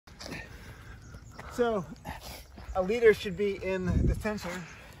So a leader should be in the center,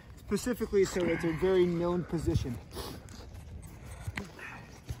 specifically so it's a very known position.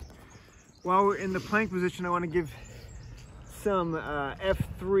 While we're in the plank position, I want to give some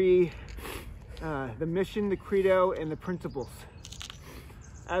F3, the mission, the credo, and the principles.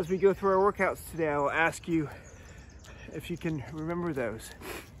 As we go through our workouts today, I will ask you if you can remember those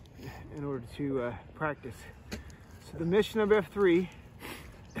in order to practice. So the mission of F3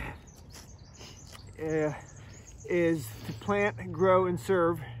 is to plant, grow, and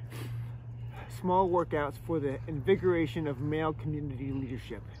serve small workouts for the invigoration of male community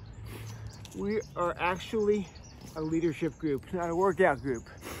leadership. We are actually a leadership group, not a workout group.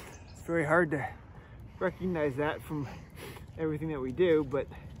 It's very hard to recognize that from everything that we do, but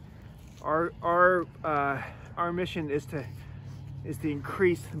our mission is to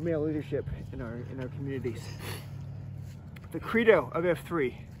increase male leadership in our communities. The credo of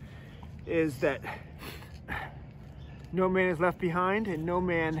F3 is that no man is left behind, and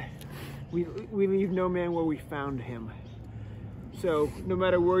we leave no man where we found him. So no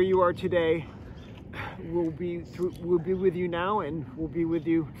matter where you are today, we'll be with you now, and we'll be with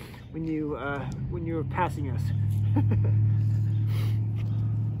you when you're passing us.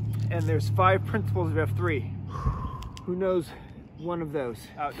 And there's 5 principles of F3. Who knows one of those?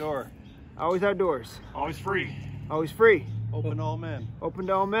 Outdoor. Always outdoors. Always free. Always free. Open to all men. Open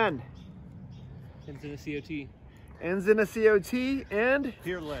to all men. Ends in a COT. Ends in a COT, and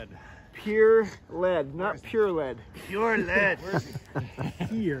Pure lead. Pure lead, not pure lead. Pure lead.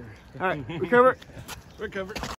 Here. All right, recover. Recover.